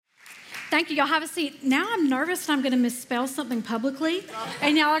Thank you. Y'all have a seat. Now I'm nervous that I'm going to misspell something publicly.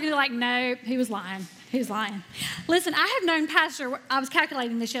 And y'all are going to be like, no, he was lying. He was lying. Listen, I have known Pastor, I was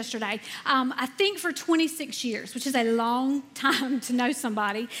calculating this yesterday, I think for 26 years, which is a long time to know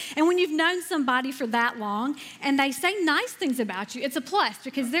somebody. And when you've known somebody for that long and they say nice things about you, it's a plus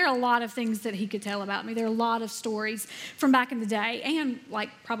because there are a lot of things that he could tell about me. There are a lot of stories from back in the day and like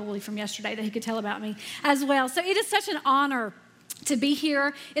probably from yesterday that he could tell about me as well. So it is such an honor to be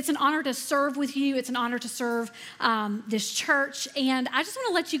here. It's an honor to serve with you. It's an honor to serve this church. And I just want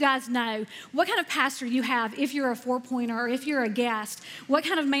to let you guys know what kind of pastor you have if you're a four-pointer or if you're a guest, what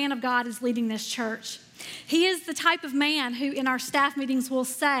kind of man of God is leading this church. He is the type of man who in our staff meetings will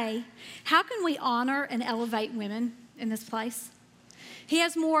say, how can we honor and elevate women in this place? He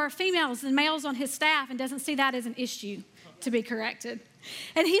has more females than males on his staff and doesn't see that as an issue to be corrected.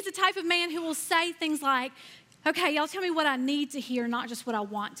 And he's the type of man who will say things like, okay, y'all tell me what I need to hear, not just what I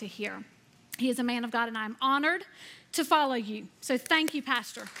want to hear. He is a man of God, and I'm honored to follow you. So thank you,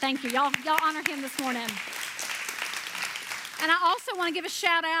 Pastor. Thank you. Y'all honor him this morning. And I also want to give a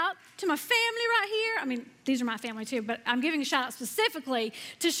shout out to my family right here. I mean, these are my family too, but I'm giving a shout out specifically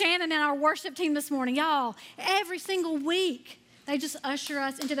to Shannon and our worship team this morning. Y'all, every single week, they just usher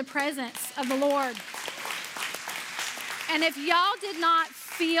us into the presence of the Lord. And if y'all did not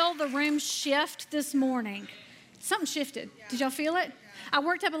feel the room shift this morning, something shifted. Did y'all feel it? I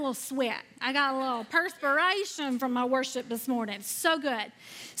worked up a little sweat. I got a little perspiration from my worship this morning. It's so good.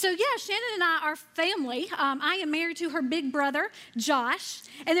 So yeah, Shannon and I are family. I am married to her big brother, Josh.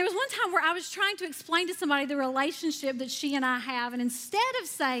 And there was one time where I was trying to explain to somebody the relationship that she and I have. And instead of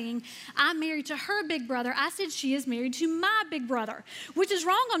saying I'm married to her big brother, I said she is married to my big brother, which is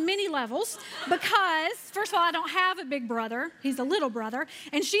wrong on many levels because, first of all, I don't have a big brother. He's a little brother.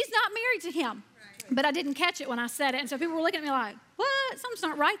 And she's not married to him. But I didn't catch it when I said it. And so people were looking at me like, what? Something's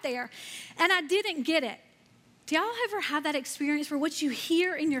not right there. And I didn't get it. Do y'all ever have that experience where what you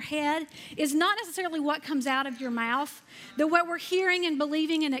hear in your head is not necessarily what comes out of your mouth? That what we're hearing and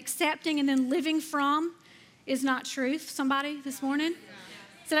believing and accepting and then living from is not truth? Somebody this morning?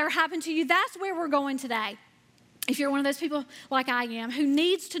 Has that ever happened to you? That's where we're going today. If you're one of those people like I am who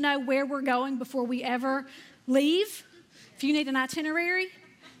needs to know where we're going before we ever leave, if you need an itinerary,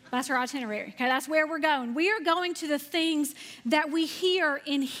 that's our itinerary, okay? That's where we're going. We are going to the things that we hear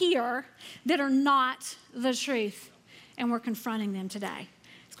in here that are not the truth, and we're confronting them today.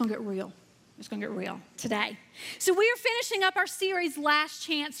 It's going to get real. It's going to get real today. So we are finishing up our series, Last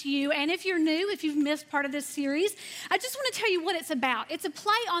Chance U, and if you're new, if you've missed part of this series, I just want to tell you what it's about. It's a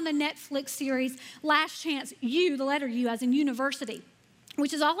play on the Netflix series, Last Chance U, the letter U as in university,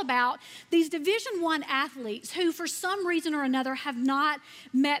 which is all about these Division I athletes who, for some reason or another, have not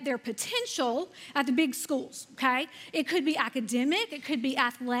met their potential at the big schools, okay? It could be academic, it could be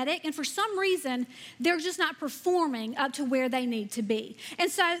athletic, and for some reason, they're just not performing up to where they need to be.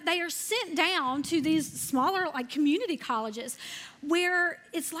 And so they are sent down to these smaller, like, community colleges where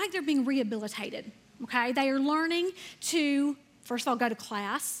it's like they're being rehabilitated, okay? They are learning to, first of all, go to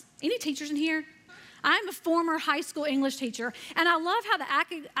class. Any teachers in here? I'm a former high school English teacher, and I love how the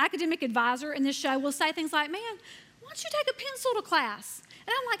academic advisor in this show will say things like, man, why don't you take a pencil to class? And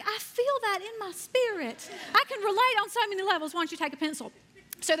I'm like, I feel that in my spirit. I can relate on so many levels. Why don't you take a pencil?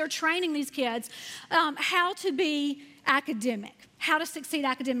 So they're training these kids how to be academic, how to succeed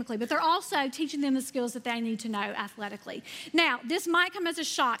academically, but they're also teaching them the skills that they need to know athletically. Now, this might come as a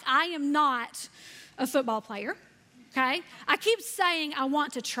shock. I am not a football player. Okay? I keep saying I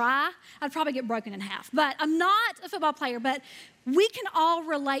want to try. I'd probably get broken in half. But I'm not a football player, but we can all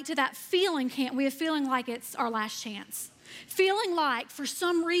relate to that feeling, can't we? Of feeling like it's our last chance. Feeling like, for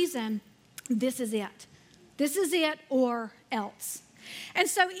some reason, this is it. This is it or else. And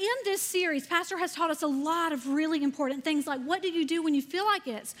so in this series, Pastor has taught us a lot of really important things, like what do you do when you feel like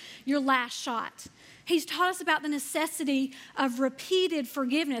it's your last shot? He's taught us about the necessity of repeated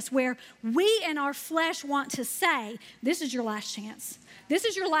forgiveness, where we in our flesh want to say, this is your last chance. This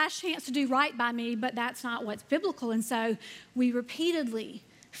is your last chance to do right by me, but that's not what's biblical. And so we repeatedly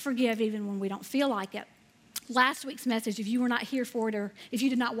forgive even when we don't feel like it. Last week's message, if you were not here for it or if you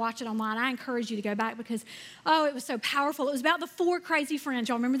did not watch it online, I encourage you to go back because, it was so powerful. It was about the 4 crazy friends.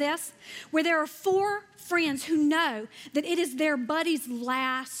 Y'all remember this? Where there are 4 friends who know that it is their buddy's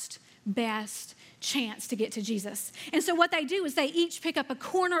last, best chance to get to Jesus. And so what they do is they each pick up a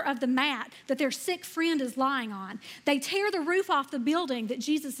corner of the mat that their sick friend is lying on. They tear the roof off the building that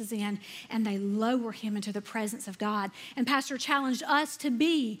Jesus is in, and they lower him into the presence of God. And Pastor challenged us to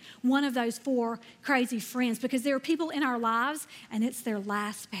be one of those 4 crazy friends, because there are people in our lives, and it's their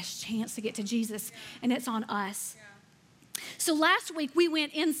last best chance to get to Jesus, and it's on us. So last week we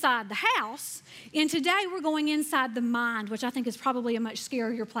went inside the house, and today we're going inside the mind, which I think is probably a much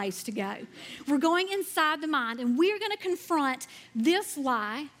scarier place to go. We're going inside the mind, and we're going to confront this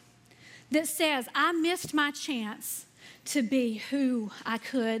lie that says, I missed my chance to be who I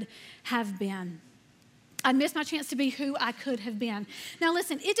could have been. I missed my chance to be who I could have been. Now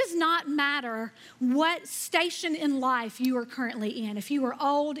listen, it does not matter what station in life you are currently in. If you are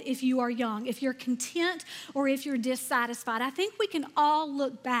old, if you are young, if you're content or if you're dissatisfied. I think we can all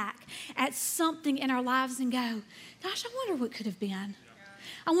look back at something in our lives and go, gosh, I wonder what could have been.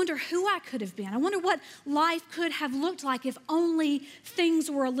 I wonder who I could have been. I wonder what life could have looked like if only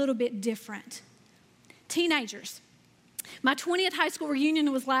things were a little bit different. Teenagers. My 20th high school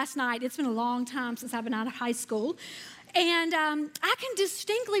reunion was last night. It's been a long time since I've been out of high school. And I can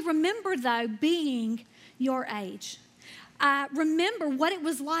distinctly remember, though, being your age. I remember what it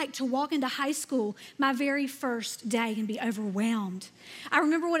was like to walk into high school my very first day and be overwhelmed. I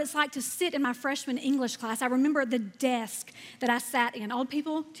remember what it's like to sit in my freshman English class. I remember the desk that I sat in. Old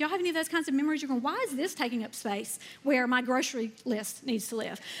people, do y'all have any of those kinds of memories? You're going, why is this taking up space where my grocery list needs to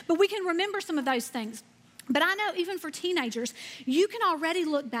live? But we can remember some of those things. But I know even for teenagers, you can already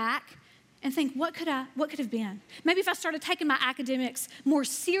look back and think, what could have been? Maybe if I started taking my academics more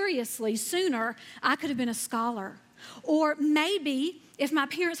seriously sooner, I could have been a scholar. Or maybe if my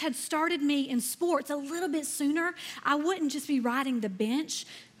parents had started me in sports a little bit sooner, I wouldn't just be riding the bench,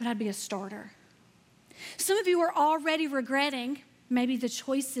 but I'd be a starter. Some of you are already regretting maybe the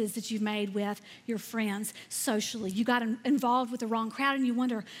choices that you've made with your friends socially. You got involved with the wrong crowd and you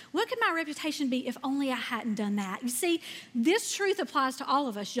wonder, what could my reputation be if only I hadn't done that? You see, this truth applies to all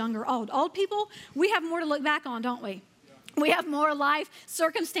of us, young or old. Old people, we have more to look back on, don't we? We have more life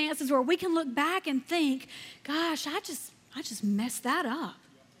circumstances where we can look back and think, gosh, I just messed that up.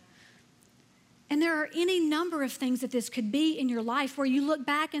 And there are any number of things that this could be in your life where you look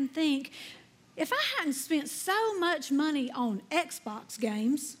back and think, if I hadn't spent so much money on Xbox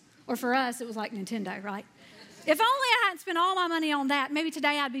games, or for us, it was like Nintendo, right? If only I hadn't spent all my money on that, maybe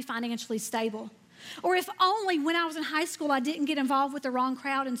today I'd be financially stable. Or if only when I was in high school I didn't get involved with the wrong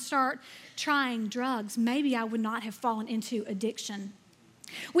crowd and start trying drugs, maybe I would not have fallen into addiction.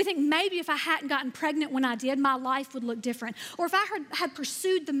 We think maybe if I hadn't gotten pregnant when I did, my life would look different. Or if I had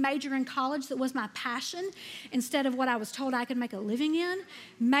pursued the major in college that was my passion instead of what I was told I could make a living in,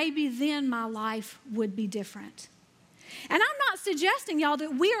 maybe then my life would be different. And I'm not suggesting, y'all,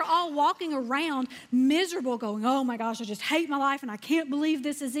 that we are all walking around miserable going, oh my gosh, I just hate my life and I can't believe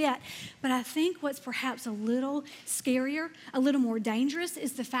this is it. But I think what's perhaps a little scarier, a little more dangerous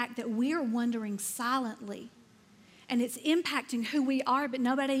is the fact that we are wondering silently. And it's impacting who we are, but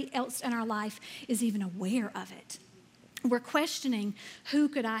nobody else in our life is even aware of it. We're questioning, who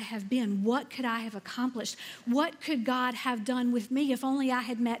could I have been? What could I have accomplished? What could God have done with me if only I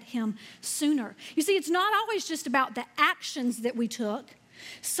had met him sooner? You see, it's not always just about the actions that we took.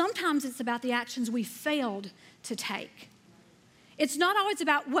 Sometimes it's about the actions we failed to take. It's not always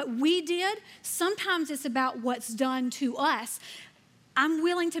about what we did. Sometimes it's about what's done to us. I'm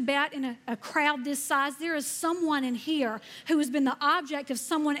willing to bet in a crowd this size, there is someone in here who has been the object of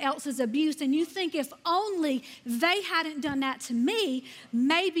someone else's abuse, and you think if only they hadn't done that to me,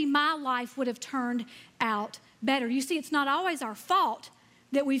 maybe my life would have turned out better. You see, it's not always our fault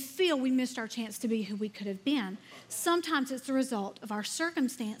that we feel we missed our chance to be who we could have been. Sometimes it's the result of our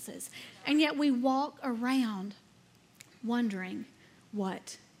circumstances, and yet we walk around wondering,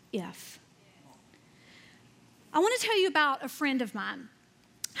 what if? I want to tell you about a friend of mine.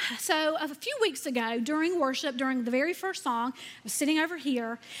 So a few weeks ago during worship, during the very first song, I was sitting over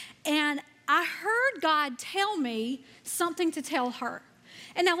here and I heard God tell me something to tell her.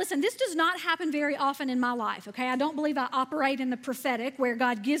 And now listen, this does not happen very often in my life, okay? I don't believe I operate in the prophetic where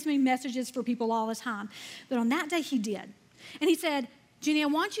God gives me messages for people all the time. But on that day he did. And he said, Jenny, I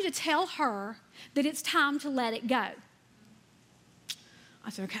want you to tell her that it's time to let it go. I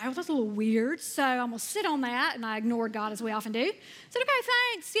said, okay, well, that's a little weird, so I'm going to sit on that, and I ignored God as we often do. I said, okay,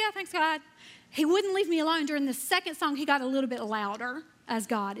 thanks. Yeah, thanks, God. He wouldn't leave me alone. During the second song, he got a little bit louder, as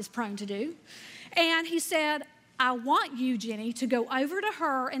God is prone to do. And he said, I want you, Jenny, to go over to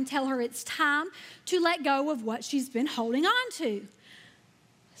her and tell her it's time to let go of what she's been holding on to.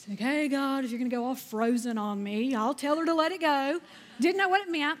 I said, okay, God, if you're going to go all frozen on me, I'll tell her to let it go. Didn't know what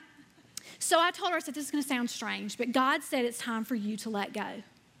it meant. So I told her, I said, this is going to sound strange, but God said it's time for you to let go.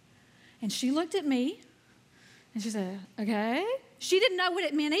 And she looked at me, and she said, okay. She didn't know what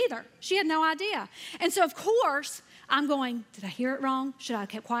it meant either. She had no idea. And so, of course, I'm going, did I hear it wrong? Should I have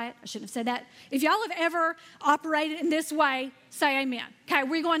kept quiet? I shouldn't have said that. If y'all have ever operated in this way, say amen. Okay,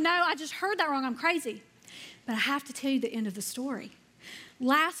 we're going, no, I just heard that wrong. I'm crazy. But I have to tell you the end of the story.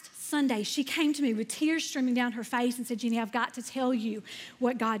 Last Sunday, she came to me with tears streaming down her face and said, Jeannie, I've got to tell you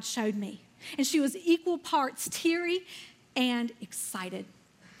what God showed me. And she was equal parts teary and excited.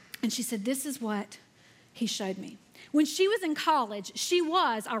 And she said, this is what he showed me. When she was in college, she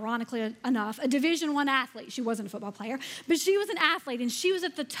was, ironically enough, a Division I athlete. She wasn't a football player, but she was an athlete, and she was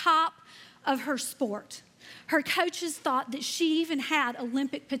at the top of her sport. Her coaches thought that she even had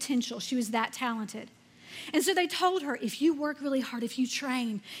Olympic potential. She was that talented. And so they told her, if you work really hard, if you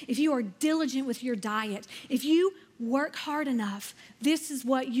train, if you are diligent with your diet, if you work hard enough, this is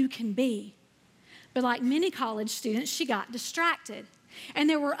what you can be. But like many college students, she got distracted. And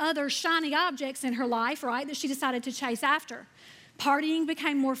there were other shiny objects in her life, right, that she decided to chase after. Partying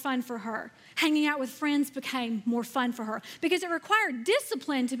became more fun for her. Hanging out with friends became more fun for her because it required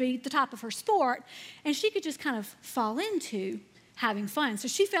discipline to be the top of her sport, and she could just kind of fall into having fun. So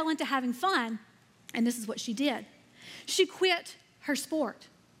she fell into having fun, and this is what she did. She quit her sport.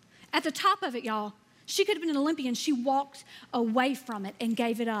 At the top of it, y'all, she could have been an Olympian. She walked away from it and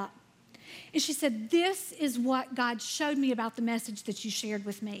gave it up. And she said, this is what God showed me about the message that you shared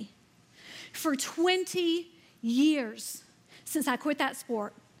with me. For 20 years since I quit that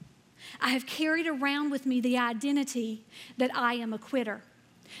sport, I have carried around with me the identity that I am a quitter,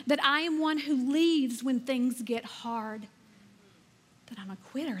 that I am one who leaves when things get hard, that I'm a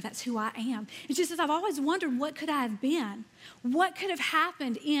quitter. That's who I am. And she says, I've always wondered what could I have been? What could have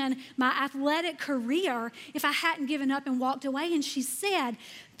happened in my athletic career if I hadn't given up and walked away? And she said,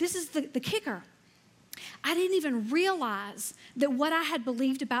 this is the kicker. I didn't even realize that what I had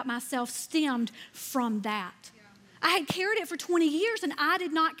believed about myself stemmed from that. I had carried it for 20 years and I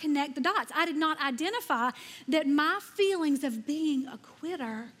did not connect the dots. I did not identify that my feelings of being a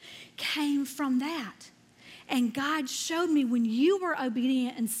quitter came from that. And God showed me when you were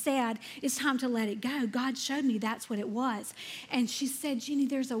obedient and said, it's time to let it go, God showed me that's what it was. And she said, Jeannie,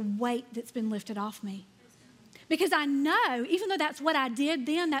 there's a weight that's been lifted off me. Because I know, even though that's what I did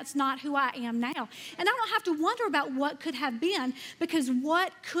then, that's not who I am now. And I don't have to wonder about what could have been, because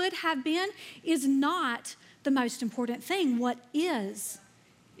what could have been is not the most important thing. What is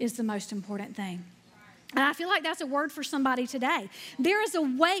the most important thing. And I feel like that's a word for somebody today. There is a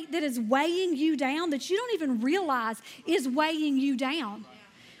weight that is weighing you down that you don't even realize is weighing you down.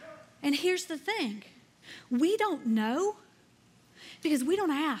 And here's the thing. We don't know because we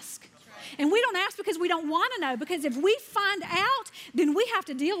don't ask. And we don't ask because we don't want to know, because if we find out, then we have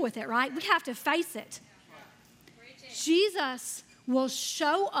to deal with it, right? We have to face it. Jesus will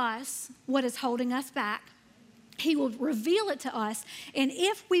show us what is holding us back. He will reveal it to us, and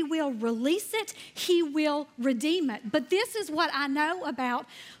if we will release it, He will redeem it. But this is what I know about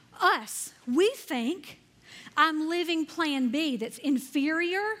us. We think I'm living plan B that's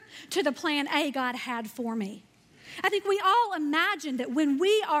inferior to the plan A God had for me. I think we all imagine that when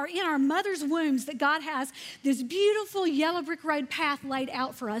we are in our mother's wombs that God has this beautiful yellow brick road path laid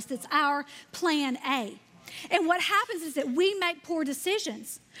out for us that's our plan A. And what happens is that we make poor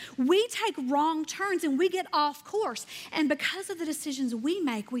decisions. We take wrong turns and we get off course. And because of the decisions we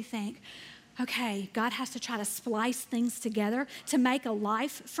make, we think, okay, God has to try to splice things together to make a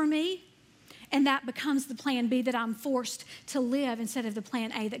life for me. And that becomes the plan B that I'm forced to live instead of the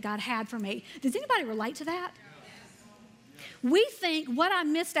plan A that God had for me. Does anybody relate to that? We think what I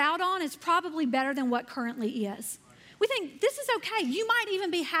missed out on is probably better than what currently is. We think this is okay. You might even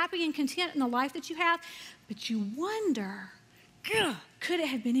be happy and content in the life that you have, but you wonder, could it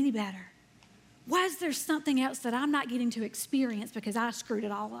have been any better? Was there something else that I'm not getting to experience because I screwed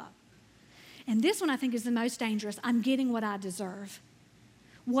it all up? And this one I think is the most dangerous. I'm getting what I deserve.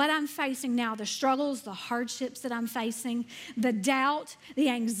 What I'm facing now, the struggles, the hardships that I'm facing, the doubt, the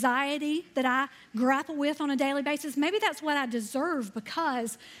anxiety that I grapple with on a daily basis, maybe that's what I deserve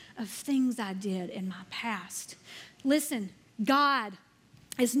because of things I did in my past. Listen, God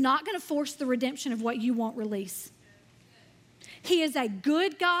is not going to force the redemption of what you won't release. He is a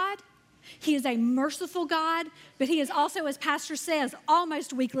good God. He is a merciful God, but He is also, as Pastor says,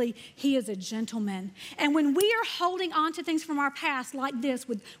 almost weekly, He is a gentleman. And when we are holding on to things from our past like this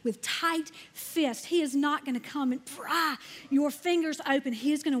with tight fists, He is not going to come and pry your fingers open.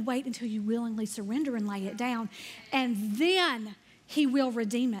 He is going to wait until you willingly surrender and lay it down, and then He will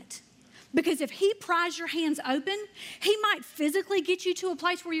redeem it. Because if He pries your hands open, He might physically get you to a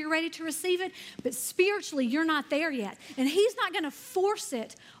place where you're ready to receive it, but spiritually you're not there yet. And He's not going to force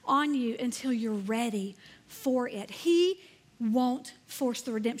it on you until you're ready for it. He won't force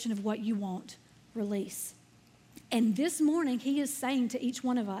the redemption of what you won't release. And this morning He is saying to each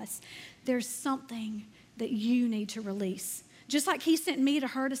one of us, there's something that you need to release. Just like he sent me to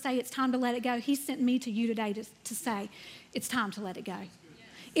her to say it's time to let it go, he sent me to you today to say it's time to let it go.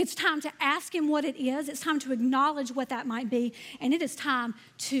 It's time to ask him what it is. It's time to acknowledge what that might be. And it is time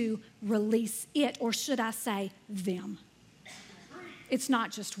to release it, or should I say them. It's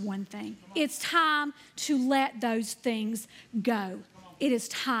not just one thing. It's time to let those things go. It is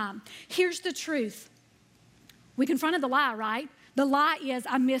time. Here's the truth. We confronted the lie, right? The lie is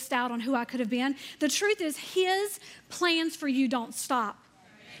I missed out on who I could have been. The truth is his plans for you don't stop.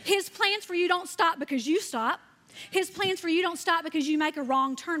 His plans for you don't stop because you stop. His plans for you don't stop because you make a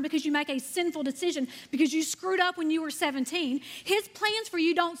wrong turn, because you make a sinful decision, because you screwed up when you were 17. His plans for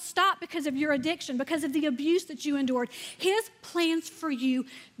you don't stop because of your addiction, because of the abuse that you endured. His plans for you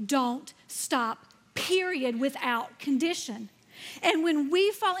don't stop, period, without condition. And when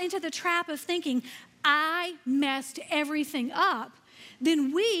we fall into the trap of thinking, I messed everything up,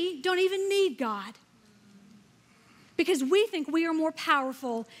 then we don't even need God, because we think we are more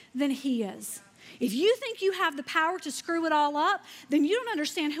powerful than he is. If you think you have the power to screw it all up, then you don't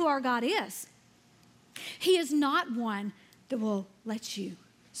understand who our God is. He is not one that will let you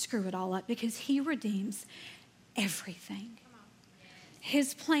screw it all up, because he redeems everything.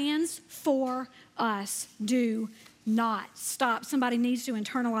 His plans for us do not stop. Somebody needs to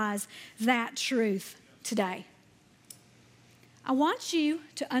internalize that truth today. I want you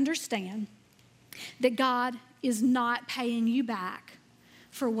to understand that God is not paying you back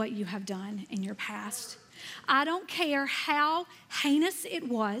for what you have done in your past. I don't care how heinous it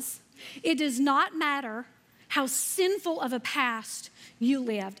was. It does not matter how sinful of a past you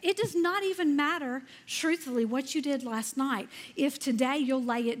lived. It does not even matter, truthfully, what you did last night. If today you'll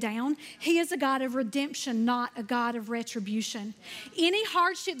lay it down, he is a God of redemption, not a God of retribution. Any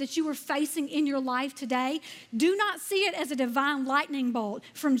hardship that you are facing in your life today, do not see it as a divine lightning bolt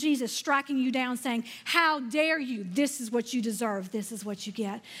from Jesus striking you down saying, how dare you? This is what you deserve. This is what you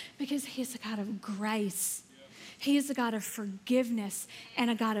get. Because he is a God of grace. He is a God of forgiveness and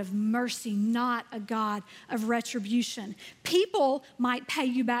a God of mercy, not a God of retribution. People might pay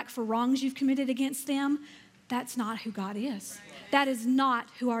you back for wrongs you've committed against them. That's not who God is. That is not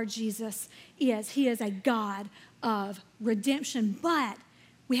who our Jesus is. He is a God of redemption, but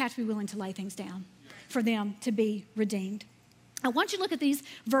we have to be willing to lay things down for them to be redeemed. I want you to look at these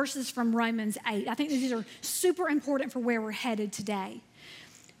verses from Romans 8. I think these are super important for where we're headed today.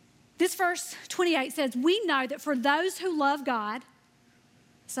 This verse 28 says, we know that for those who love God,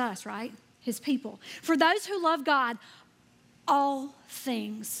 it's us, right? His people. For those who love God, all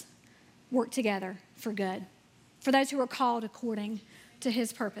things work together for good. For those who are called according to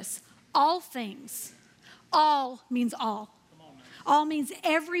his purpose. All things. All means all. All means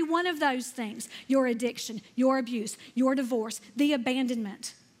every one of those things. Your addiction, your abuse, your divorce, the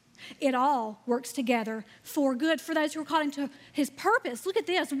abandonment. It all works together for good for those who are called into his purpose. Look at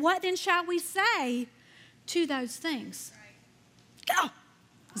this. What then shall we say to those things? Oh,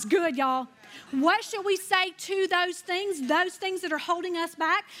 it's good, y'all. What shall we say to those things that are holding us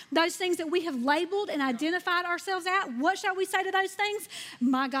back, those things that we have labeled and identified ourselves at? What shall we say to those things?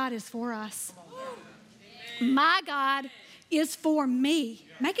 My God is for us. My God is for me.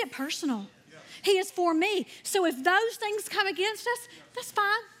 Make it personal. He is for me. So if those things come against us, that's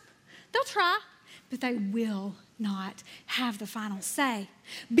fine. They'll try, but they will not have the final say.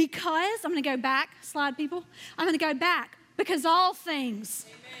 Because, I'm going to go back, slide people. I'm going to go back because all things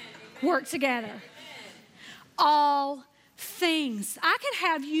work together. All things. I could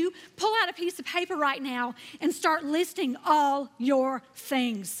have you pull out a piece of paper right now and start listing all your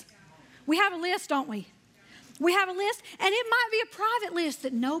things. We have a list, don't we? We have a list, and it might be a private list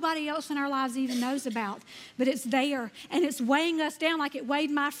that nobody else in our lives even knows about, but it's there, and it's weighing us down like it weighed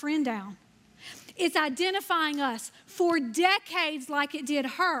my friend down. It's identifying us for decades like it did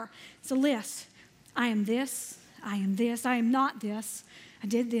her. It's a list. I am this, I am this, I am not this. I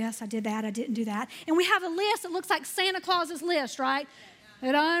did this, I did that, I didn't do that. And we have a list that looks like Santa Claus's list, right?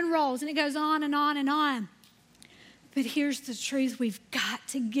 It unrolls, and it goes on and on and on. But here's the truth we've got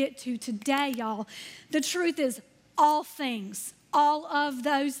to get to today, y'all. The truth is all things, all of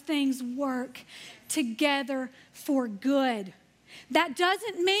those things work together for good. That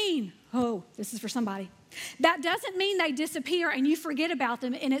doesn't mean, oh, this is for somebody. That doesn't mean they disappear and you forget about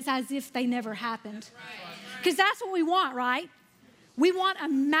them and it's as if they never happened. Because that's what we want, right? We want a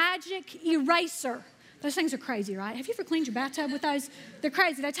magic eraser. Those things are crazy, right? Have you ever cleaned your bathtub with those? They're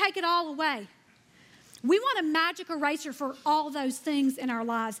crazy. They take it all away. We want a magic eraser for all those things in our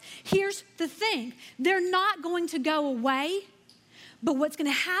lives. Here's the thing. They're not going to go away, but what's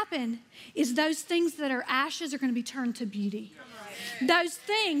going to happen is those things that are ashes are going to be turned to beauty. Those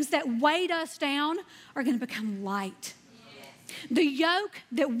things that weighed us down are going to become light. The yoke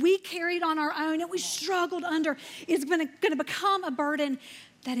that we carried on our own and we struggled under is going to become a burden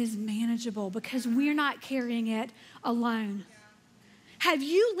that is manageable because we're not carrying it alone. Have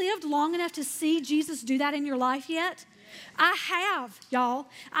you lived long enough to see Jesus do that in your life yet? I have, y'all.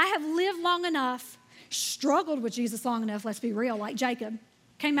 I have lived long enough, struggled with Jesus long enough, let's be real, like Jacob.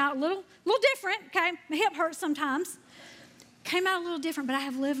 Came out a little different, okay? My hip hurts sometimes. Came out a little different, but I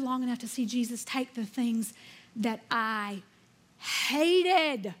have lived long enough to see Jesus take the things that I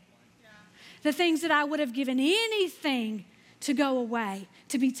hated, the things that I would have given anything to go away,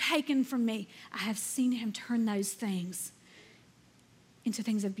 to be taken from me. I have seen him turn those things into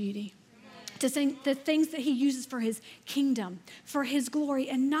things of beauty, to the things that he uses for his kingdom, for his glory.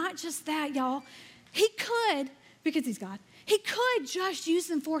 And not just that, y'all. He could, because he's God, he could just use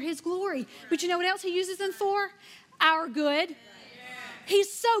them for his glory. But you know what else he uses them for? Our good.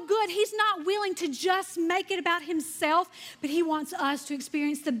 He's so good. He's not willing to just make it about himself, but he wants us to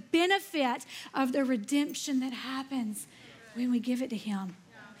experience the benefit of the redemption that happens when we give it to him.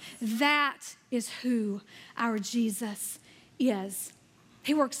 That is who our Jesus is.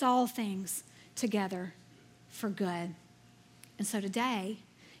 He works all things together for good. And so today,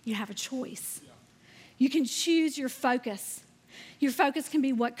 you have a choice. You can choose your focus. Your focus can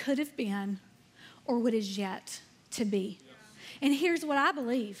be what could have been or what is yet to be. And here's what I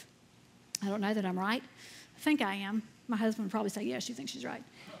believe. I don't know that I'm right. I think I am. My husband would probably say, yes, you think she's right.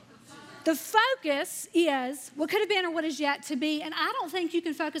 The focus is what could have been or what is yet to be. And I don't think you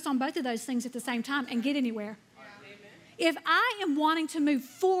can focus on both of those things at the same time and get anywhere. If I am wanting to move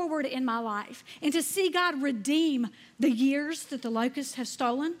forward in my life and to see God redeem the years that the locusts have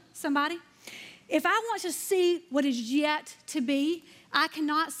stolen, somebody, if I want to see what is yet to be, I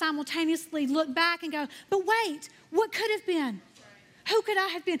cannot simultaneously look back and go, but wait, what could have been? Who could I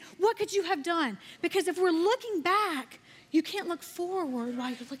have been? What could you have done? Because if we're looking back, you can't look forward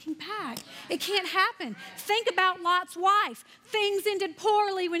while you're looking back. It can't happen. Think about Lot's wife. Things ended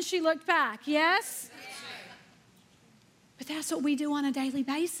poorly when she looked back, yes? But that's what we do on a daily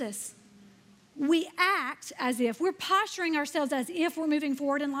basis. We act as if, we're posturing ourselves as if we're moving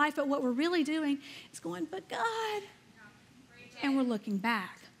forward in life, but what we're really doing is going, but God, and we're looking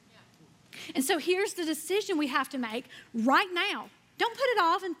back. And so here's the decision we have to make right now. Don't put it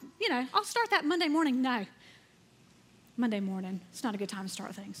off and, I'll start that Monday morning. No. Monday morning, it's not a good time to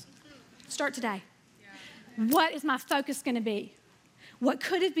start things. Start today. What is my focus going to be? What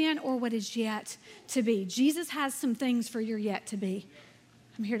could have been or what is yet to be? Jesus has some things for your yet to be.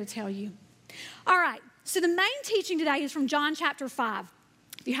 I'm here to tell you. All right, so the main teaching today is from John chapter 5.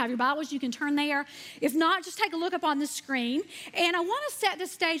 If you have your Bibles, you can turn there. If not, just take a look up on the screen. And I want to set the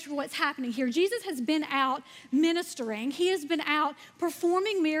stage for what's happening here. Jesus has been out ministering. He has been out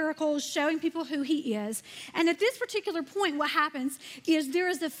performing miracles, showing people who he is. And at this particular point, what happens is there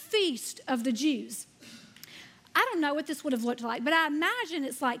is a feast of the Jews. I don't know what this would have looked like, but I imagine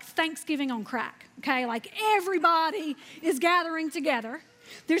it's like Thanksgiving on crack, okay? Like everybody is gathering together.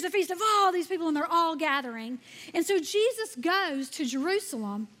 There's a feast of all these people, and they're all gathering. And so Jesus goes to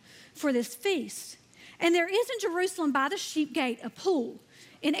Jerusalem for this feast. And there is in Jerusalem by the sheep gate a pool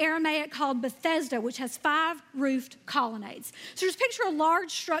in Aramaic called Bethesda, which has 5 roofed colonnades. So just picture a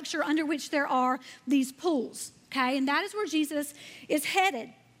large structure under which there are these pools, okay? And that is where Jesus is headed.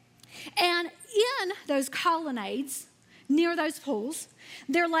 And in those colonnades, near those pools,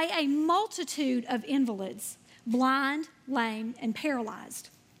 there lay a multitude of invalids, blind, lame, and paralyzed.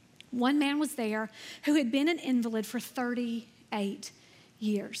 One man was there who had been an invalid for 38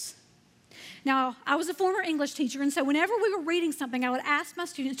 years. Now, I was a former English teacher, and so whenever we were reading something, I would ask my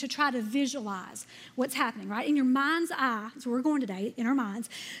students to try to visualize what's happening, right? In your mind's eye, that's where we're going today, in our minds,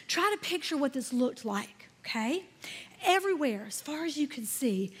 try to picture what this looked like, okay? Everywhere, as far as you can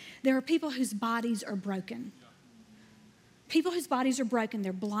see, there are people whose bodies are broken. People whose bodies are broken.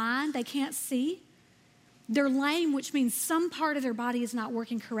 They're blind, they can't see. They're lame, which means some part of their body is not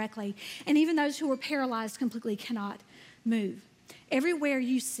working correctly. And even those who are paralyzed completely cannot move. Everywhere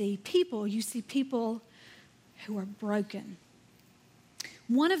you see people who are broken.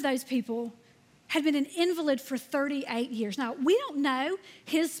 One of those people had been an invalid for 38 years. Now, we don't know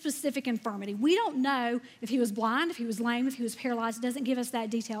his specific infirmity. We don't know if he was blind, if he was lame, if he was paralyzed. It doesn't give us that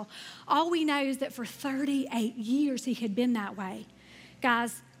detail. All we know is that for 38 years he had been that way.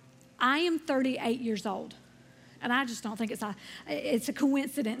 Guys, I am 38 years old, and I just don't think it's a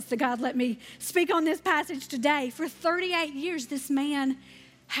coincidence that God let me speak on this passage today. For 38 years, this man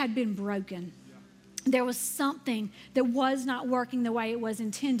had been broken. There was something that was not working the way it was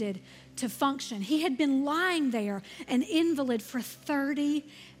intended to function. He had been lying there, an invalid, for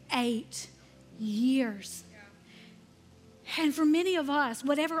 38 years. And for many of us,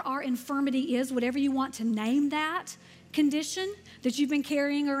 whatever our infirmity is, whatever you want to name that condition that you've been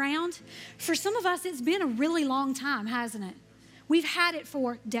carrying around, for some of us, it's been a really long time, hasn't it? We've had it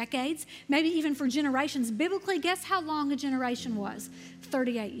for decades, maybe even for generations. Biblically, guess how long a generation was?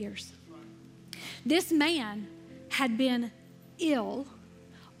 38 years. This man had been ill,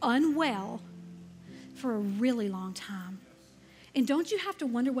 unwell, for a really long time. And don't you have to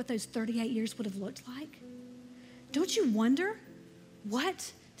wonder what those 38 years would have looked like? Don't you wonder,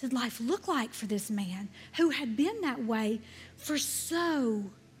 what did life look like for this man who had been that way for so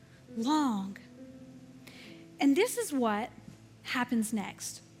long? And this is what happens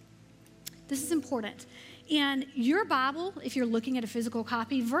next. This is important. In your Bible, if you're looking at a physical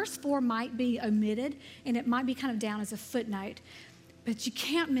copy, verse 4 might be omitted, and it might be kind of down as a footnote. But you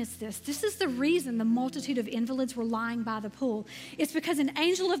can't miss this. This is the reason the multitude of invalids were lying by the pool. It's because an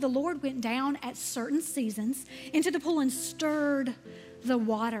angel of the Lord went down at certain seasons into the pool and stirred the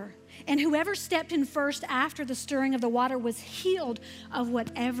water. And whoever stepped in first after the stirring of the water was healed of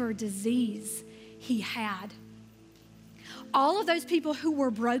whatever disease he had. All of those people who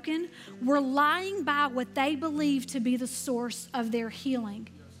were broken were lying by what they believed to be the source of their healing.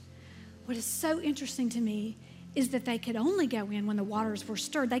 What is so interesting to me is that they could only go in when the waters were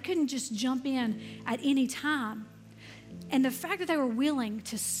stirred. They couldn't just jump in at any time. And the fact that they were willing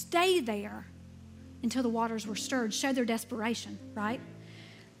to stay there until the waters were stirred showed their desperation, right?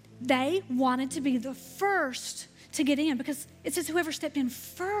 They wanted to be the first to get in because it says whoever stepped in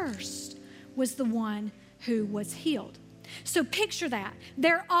first was the one who was healed. So picture that.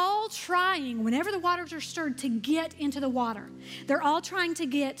 They're all trying, whenever the waters are stirred, to get into the water. They're all trying to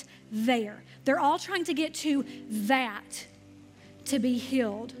get there. They're all trying to get to that, to be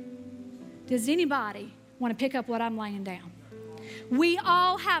healed. Does anybody want to pick up what I'm laying down? We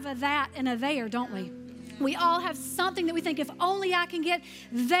all have a that and a there, don't we? We all have something that we think, if only I can get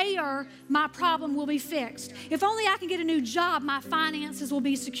there, my problem will be fixed. If only I can get a new job, my finances will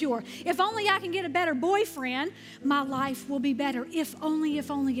be secure. If only I can get a better boyfriend, my life will be better. If only,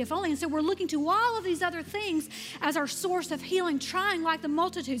 if only, if only. And so we're looking to all of these other things as our source of healing, trying like the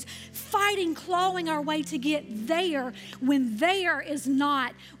multitudes, fighting, clawing our way to get there when there is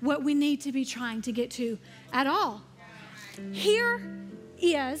not what we need to be trying to get to at all. Here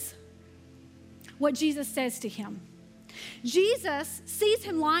is what Jesus says to him. Jesus sees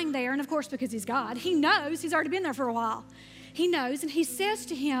him lying there, and of course, because he's God, he knows, he's already been there for a while. He knows, and he says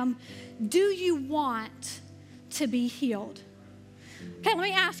to him, do you want to be healed? Okay, let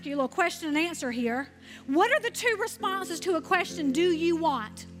me ask you a little question and answer here. What are the two responses to a question, do you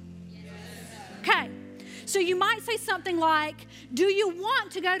want? Okay, so you might say something like, do you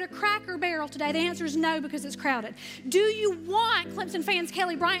want to go to Cracker Barrel today? The answer is no, because it's crowded. Do you want Clemson fans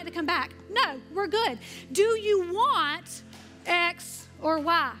Kelly Bryant to come back? No, we're good. Do you want X or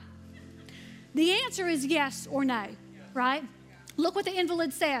Y? The answer is yes or no, right? Look what the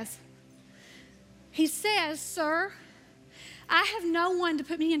invalid says. He says, sir, I have no one to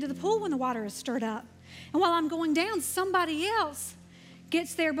put me into the pool when the water is stirred up. And while I'm going down, somebody else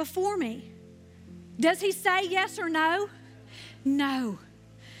gets there before me. Does he say yes or no? No.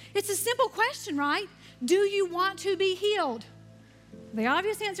 It's a simple question, right? Do you want to be healed? The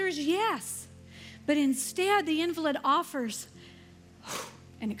obvious answer is yes. But instead, the invalid offers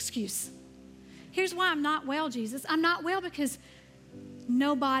an excuse. Here's why I'm not well, Jesus. I'm not well because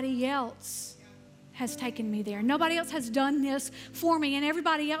nobody else has taken me there. Nobody else has done this for me, and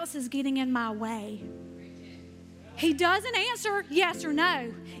everybody else is getting in my way. He doesn't answer yes or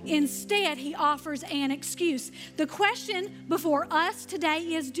no. Instead, he offers an excuse. The question before us today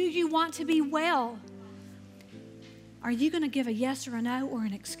is, do you want to be well? Are you going to give a yes or a no or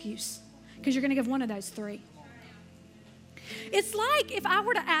an excuse? Because you're going to give one of those three. It's like if I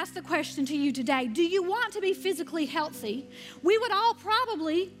were to ask the question to you today, do you want to be physically healthy? We would all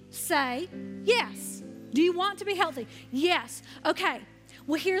probably say yes. Do you want to be healthy? Yes. Okay.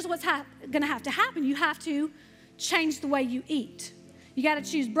 Well, here's what's going to have to happen. You have to change the way you eat. You got to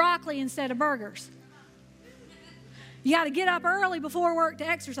choose broccoli instead of burgers. You got to get up early before work to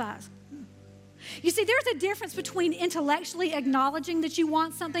exercise. You see, there's a difference between intellectually acknowledging that you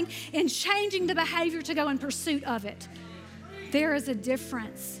want something and changing the behavior to go in pursuit of it. There is a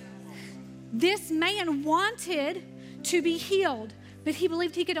difference. This man wanted to be healed, but he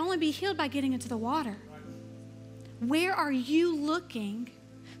believed he could only be healed by getting into the water. Where are you looking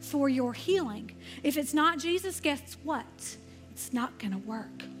for your healing? If it's not Jesus, guess what? It's not going to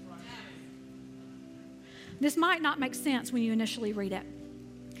work. This might not make sense when you initially read it.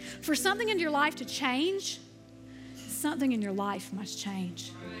 For something in your life to change, something in your life must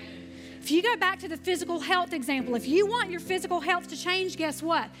change. If you go back to the physical health example, if you want your physical health to change, guess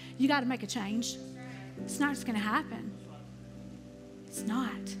what? You got to make a change. It's not just going to happen. It's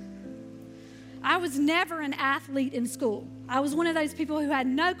not. I was never an athlete in school. I was one of those people who had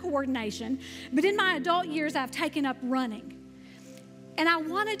no coordination. But in my adult years, I've taken up running. And I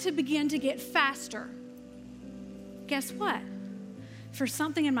wanted to begin to get faster. Guess what? For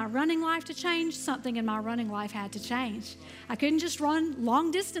something in my running life to change, something in my running life had to change. I couldn't just run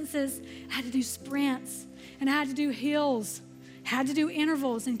long distances. I had to do sprints, and I had to do hills, had to do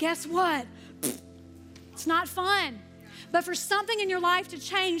intervals. And guess what? It's not fun. But for something in your life to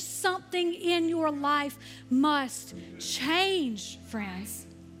change, something in your life must change, friends.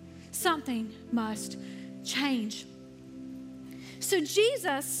 Something must change. So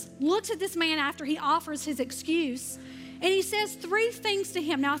Jesus looks at this man after he offers his excuse, and he says 3 things to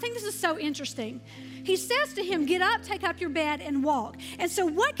him. Now, I think this is so interesting. He says to him, get up, take up your bed, and walk. And so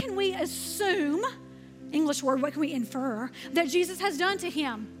what can we assume, English word, what can we infer, that Jesus has done to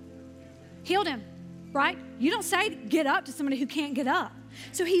him? Healed him, right? You don't say get up to somebody who can't get up.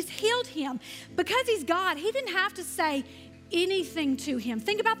 So he's healed him. Because he's God, he didn't have to say anything to him.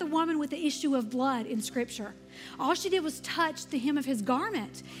 Think about the woman with the issue of blood in Scripture. All she did was touch the hem of his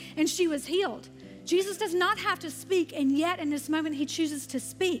garment, and she was healed. Jesus does not have to speak, and yet in this moment he chooses to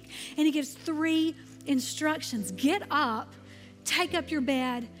speak. And he gives 3 instructions. Get up, take up your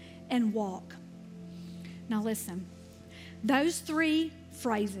bed, and walk. Now listen, those 3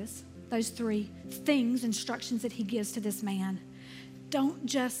 phrases, those 3 things, instructions that he gives to this man, don't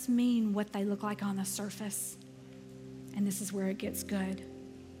just mean what they look like on the surface. And this is where it gets good.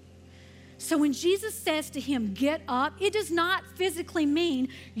 So when Jesus says to him, get up, it does not physically mean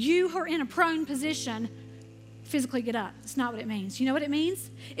you who are in a prone position physically get up. That's not what it means. You know what it means?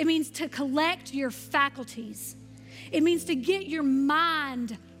 It means to collect your faculties. It means to get your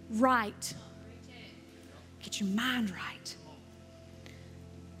mind right. Get your mind right.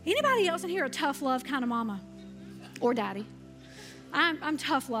 Anybody else in here a tough love kind of mama or daddy? I'm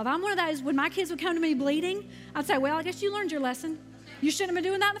tough love. I'm one of those, when my kids would come to me bleeding, I'd say, well, I guess you learned your lesson. You shouldn't have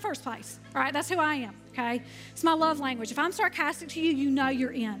been doing that in the first place. All right, that's who I am, okay? It's my love language. If I'm sarcastic to you, you know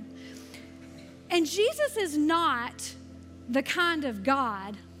you're in. And Jesus is not the kind of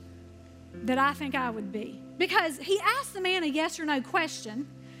God that I think I would be. Because he asked the man a yes or no question.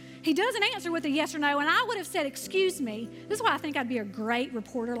 He doesn't answer with a yes or no, and I would have said, excuse me. This is why I think I'd be a great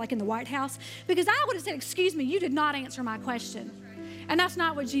reporter like in the White House, because I would have said, excuse me, you did not answer my question. And that's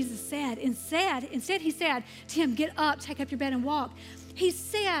not what Jesus said. Instead, he said to him, get up, take up your bed, and walk. He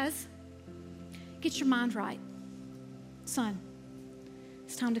says, get your mind right. Son,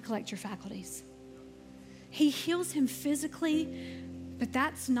 it's time to collect your faculties. He heals him physically, but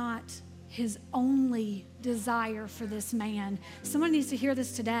that's not his only desire for this man. Someone needs to hear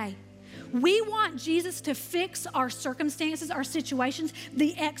this today. We want Jesus to fix our circumstances, our situations,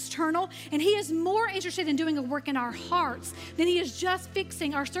 the external, and he is more interested in doing a work in our hearts than he is just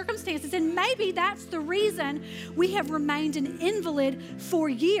fixing our circumstances. And maybe that's the reason we have remained an invalid for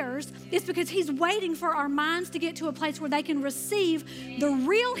years, is because he's waiting for our minds to get to a place where they can receive the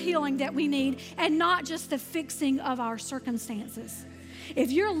real healing that we need and not just the fixing of our circumstances. If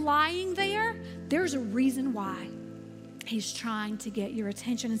you're lying there, there's a reason why. He's trying to get your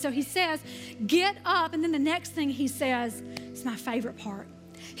attention. And so he says, get up. And then the next thing he says, it's my favorite part.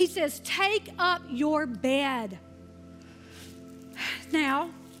 He says, take up your bed.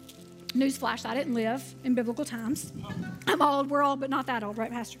 Now, newsflash, I didn't live in biblical times. I'm old, we're old, but not that old,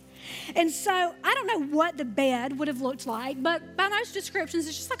 right, Pastor? And so I don't know what the bed would have looked like, but by most descriptions,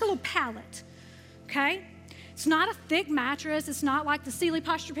 it's just like a little pallet, okay? It's not a thick mattress. It's not like the Sealy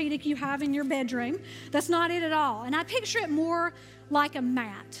Posturepedic you have in your bedroom. That's not it at all. And I picture it more like a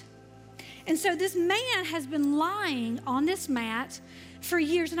mat. And so this man has been lying on this mat for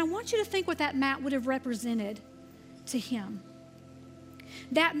years. And I want you to think what that mat would have represented to him.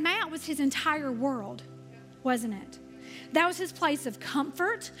 That mat was his entire world, wasn't it? That was his place of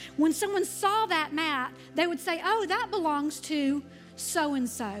comfort. When someone saw that mat, they would say, oh, that belongs to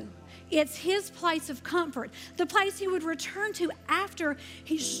so-and-so. It's his place of comfort, the place he would return to after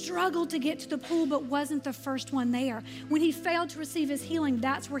he struggled to get to the pool but wasn't the first one there. When he failed to receive his healing,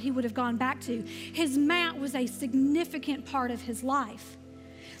 that's where he would have gone back to. His mat was a significant part of his life.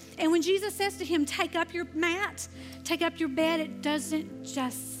 And when Jesus says to him, take up your mat, take up your bed, it doesn't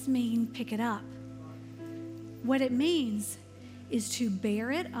just mean pick it up. What it means is to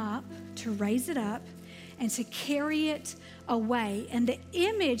bear it up, to raise it up, and to carry it away. And the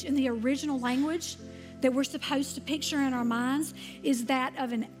image in the original language that we're supposed to picture in our minds is that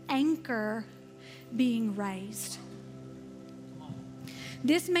of an anchor being raised.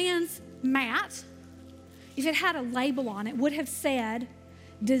 This man's mat, if it had a label on it, would have said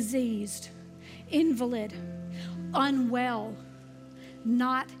diseased, invalid, unwell,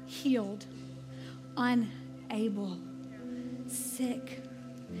 not healed, unable, sick,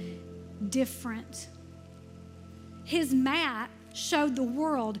 different. His mat showed the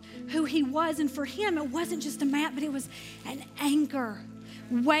world who he was, and for him it wasn't just a mat, but it was an anchor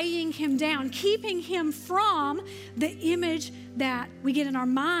weighing him down, keeping him from the image that we get in our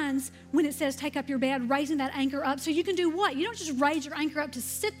minds when it says take up your bed, raising that anchor up so you can do what? You don't just raise your anchor up to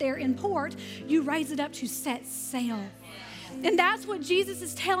sit there in port, you raise it up to set sail. And that's what Jesus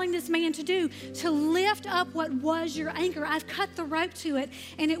is telling this man to do, to lift up what was your anchor. I've cut the rope to it,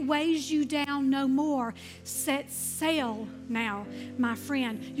 and it weighs you down no more. Set sail now, my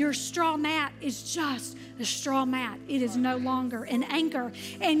friend. Your straw mat is just a straw mat. It is no longer an anchor.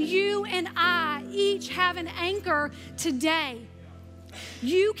 And you and I each have an anchor today.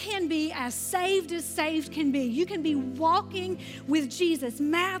 You can be as saved can be. You can be walking with Jesus,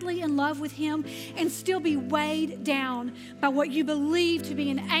 madly in love with him, and still be weighed down by what you believe to be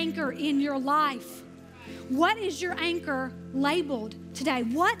an anchor in your life. What is your anchor labeled today?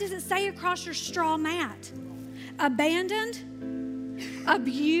 What does it say across your straw mat? Abandoned?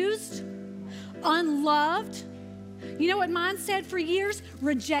 Abused? Unloved? You know what mine said for years?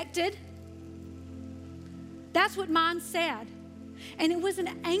 Rejected. That's what mine said. And it was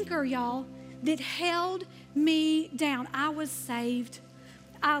an anchor, y'all, that held me down. I was saved.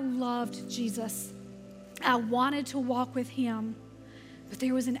 I loved Jesus. I wanted to walk with him. But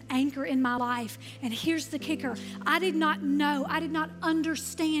there was an anchor in my life. And here's the kicker. I did not know, I did not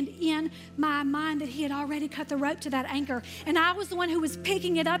understand in my mind that he had already cut the rope to that anchor. And I was the one who was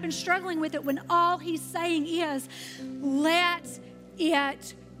picking it up and struggling with it when all he's saying is, let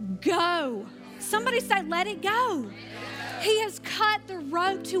it go. Somebody say, let it go. He has cut the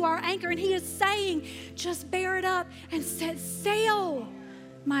rope to our anchor, and he is saying, just bear it up and set sail,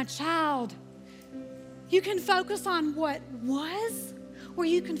 my child. You can focus on what was, or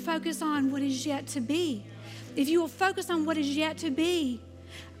you can focus on what is yet to be. If you will focus on what is yet to be,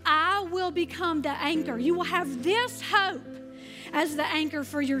 I will become the anchor. You will have this hope as the anchor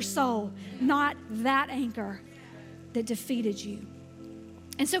for your soul, not that anchor that defeated you.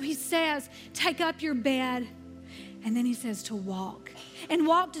 And so he says, take up your bed. And then he says to walk. And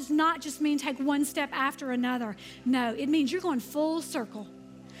walk does not just mean take one step after another. No, it means you're going full circle.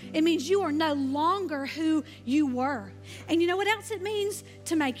 It means you are no longer who you were. And you know what else it means?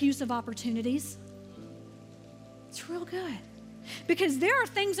 To make use of opportunities. It's real good. Because there are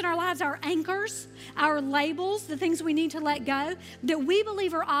things in our lives, our anchors, our labels, the things we need to let go, that we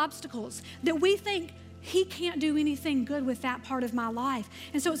believe are obstacles, that we think, he can't do anything good with that part of my life.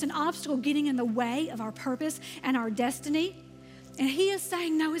 And so it's an obstacle getting in the way of our purpose and our destiny. And he is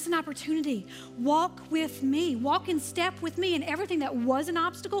saying, no, it's an opportunity. Walk with me. Walk in step with me. And everything that was an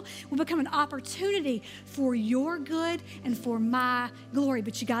obstacle will become an opportunity for your good and for my glory.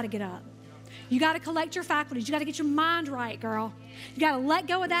 But you got to get up. You got to collect your faculties. You got to get your mind right, girl. You got to let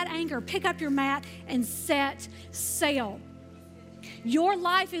go of that anchor, pick up your mat, and set sail. Your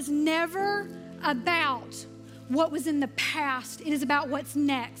life is never about what was in the past. It is about what's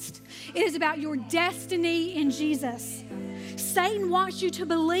next. It is about your destiny in Jesus. Satan wants you to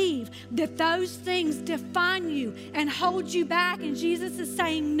believe that those things define you and hold you back. And Jesus is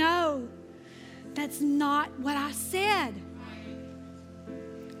saying, no, that's not what I said.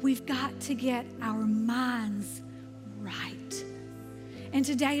 We've got to get our minds right. And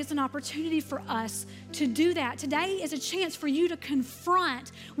today is an opportunity for us to do that. Today is a chance for you to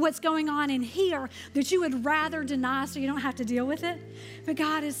confront what's going on in here that you would rather deny so you don't have to deal with it. But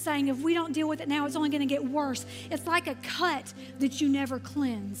God is saying if we don't deal with it now, it's only going to get worse. It's like a cut that you never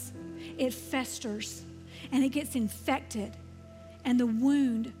cleanse. It festers and it gets infected and the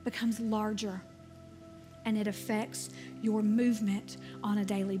wound becomes larger and it affects your movement on a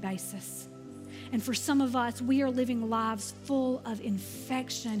daily basis. And for some of us, we are living lives full of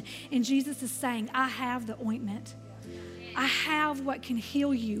infection. And Jesus is saying, I have the ointment. I have what can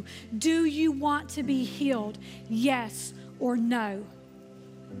heal you. Do you want to be healed? Yes or no?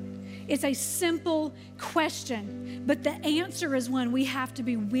 It's a simple question, but the answer is one we have to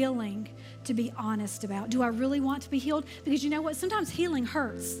be willing to be honest about. Do I really want to be healed? Because you know what? Sometimes healing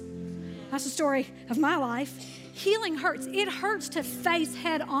hurts. That's the story of my life. Healing hurts. It hurts to face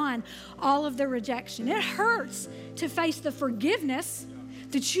head on all of the rejection. It hurts to face the forgiveness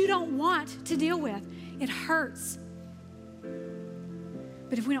that you don't want to deal with. It hurts.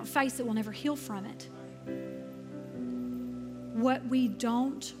 But if we don't face it, we'll never heal from it. What we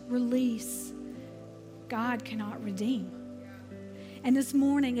don't release, God cannot redeem. And this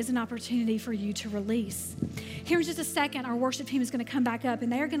morning is an opportunity for you to release. Here in just a second, our worship team is going to come back up,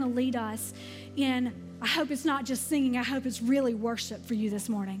 and they are going to lead us in, I hope it's not just singing, I hope it's really worship for you this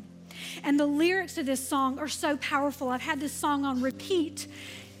morning. And the lyrics to this song are so powerful. I've had this song on repeat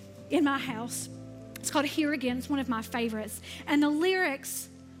in my house. It's called Here Again. It's one of my favorites. And the lyrics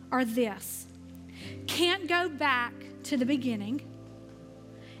are this: can't go back to the beginning,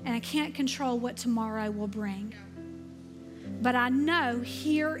 and I can't control what tomorrow will bring. But I know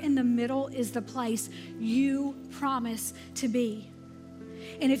here in the middle is the place you promise to be.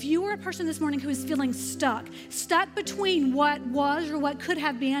 And if you are a person this morning who is feeling stuck between what was or what could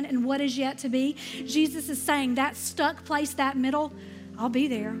have been and what is yet to be, Jesus is saying that stuck place, that middle, I'll be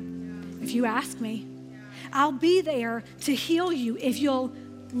there if you ask me. I'll be there to heal you if you'll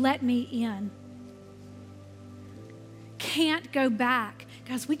let me in. Can't go back.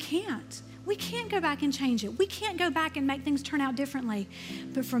 Guys, we can't. We can't go back and change it. We can't go back and make things turn out differently.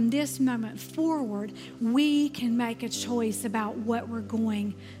 But from this moment forward, we can make a choice about what we're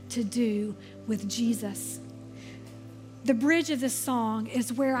going to do with Jesus. The bridge of this song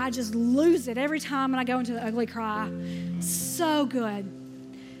is where I just lose it every time when I go into the ugly cry. So good.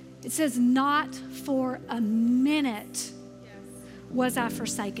 It says, not for a minute was I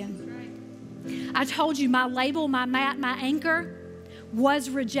forsaken. I told you my label, my mat, my anchor was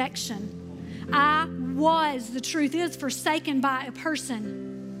rejection. I was, the truth is, forsaken by a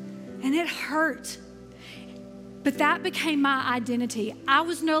person, and it hurt. But that became my identity. I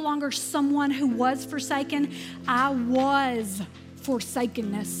was no longer someone who was forsaken. I was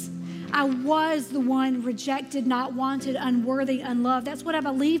forsakenness. I was the one rejected, not wanted, unworthy, unloved. That's what I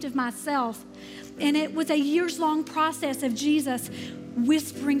believed of myself. And it was a years-long process of Jesus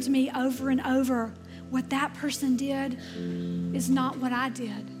whispering to me over and over, what that person did is not what I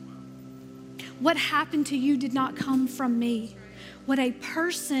did. What happened to you did not come from me. What a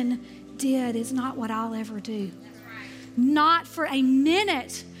person did is not what I'll ever do. Not for a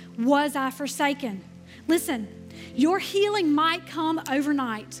minute was I forsaken. Listen, your healing might come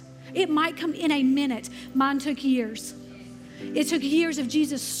overnight. It might come in a minute. Mine took years. It took years of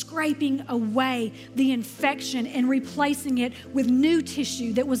Jesus scraping away the infection and replacing it with new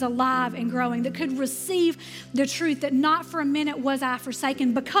tissue that was alive and growing, that could receive the truth that not for a minute was I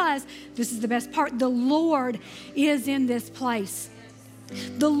forsaken, because, this is the best part, the Lord is in this place.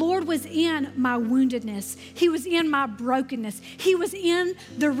 The Lord was in my woundedness. He was in my brokenness. He was in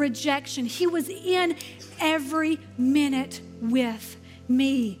the rejection. He was in every minute with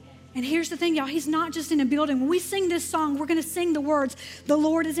me. And here's the thing, y'all, he's not just in a building. When we sing this song, we're going to sing the words, the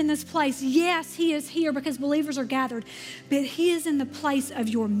Lord is in this place. Yes, he is here because believers are gathered, but he is in the place of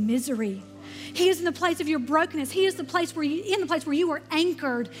your misery. He is in the place of your brokenness. He is the place where you are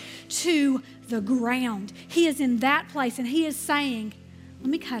anchored to the ground. He is in that place, and he is saying, let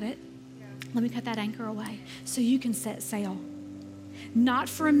me cut it. Let me cut that anchor away so you can set sail. Not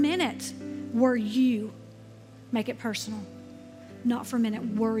for a minute were you, make it personal. Not for a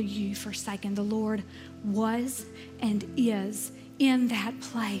minute were you forsaken. The Lord was and is in that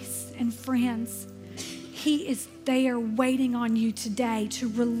place. And friends, he is there waiting on you today to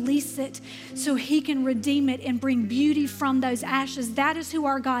release it so he can redeem it and bring beauty from those ashes. That is who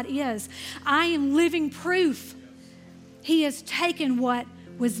our God is. I am living proof. He has taken what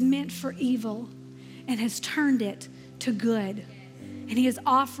was meant for evil and has turned it to good. And he is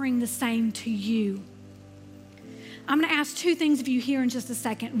offering the same to you. I'm going to ask two things of you here in just a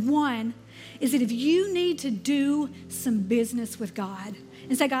second. One is that if you need to do some business with God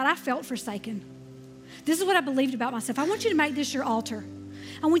and say, God, I felt forsaken. This is what I believed about myself. I want you to make this your altar.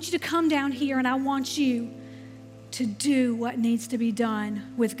 I want you to come down here, and I want you to do what needs to be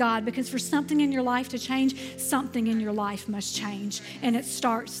done with God, because for something in your life to change, something in your life must change, and it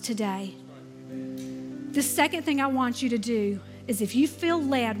starts today. The second thing I want you to do is, if you feel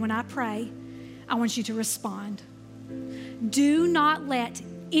led when I pray, I want you to respond. Do not let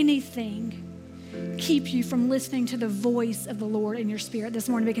anything keep you from listening to the voice of the Lord in your spirit this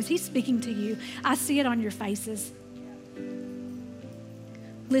morning, because he's speaking to you. I see it on your faces.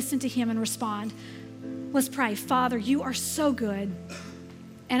 Listen to him and respond. Let's pray. Father, you are so good,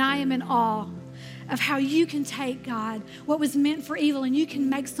 and I am in awe of how you can take, God, what was meant for evil, and you can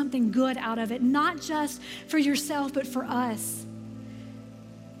make something good out of it, not just for yourself, but for us.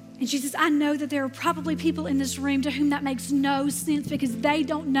 And Jesus, I know that there are probably people in this room to whom that makes no sense because they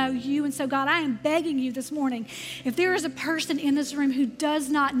don't know you. And so, God, I am begging you this morning, if there is a person in this room who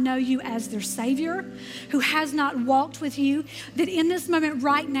does not know you as their Savior, who has not walked with you, that in this moment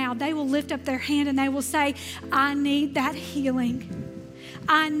right now, they will lift up their hand and they will say, I need that healing.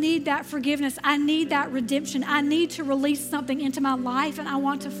 I need that forgiveness. I need that redemption. I need to release something into my life, and I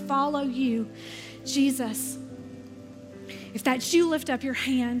want to follow you, Jesus. If that's you, lift up your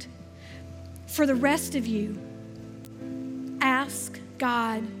hand. For the rest of you, ask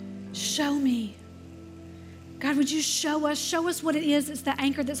God, show me. God, would you show us what it is that's the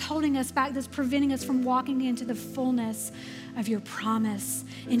anchor that's holding us back, that's preventing us from walking into the fullness of your promise.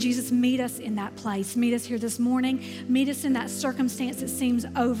 And Jesus, meet us in that place. Meet us here this morning. Meet us in that circumstance that seems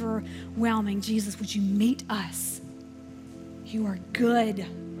overwhelming. Jesus, would you meet us? You are good,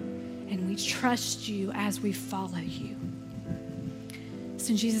 and we trust you as we follow you. It's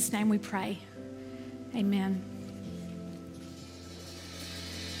in Jesus' name we pray. Amen.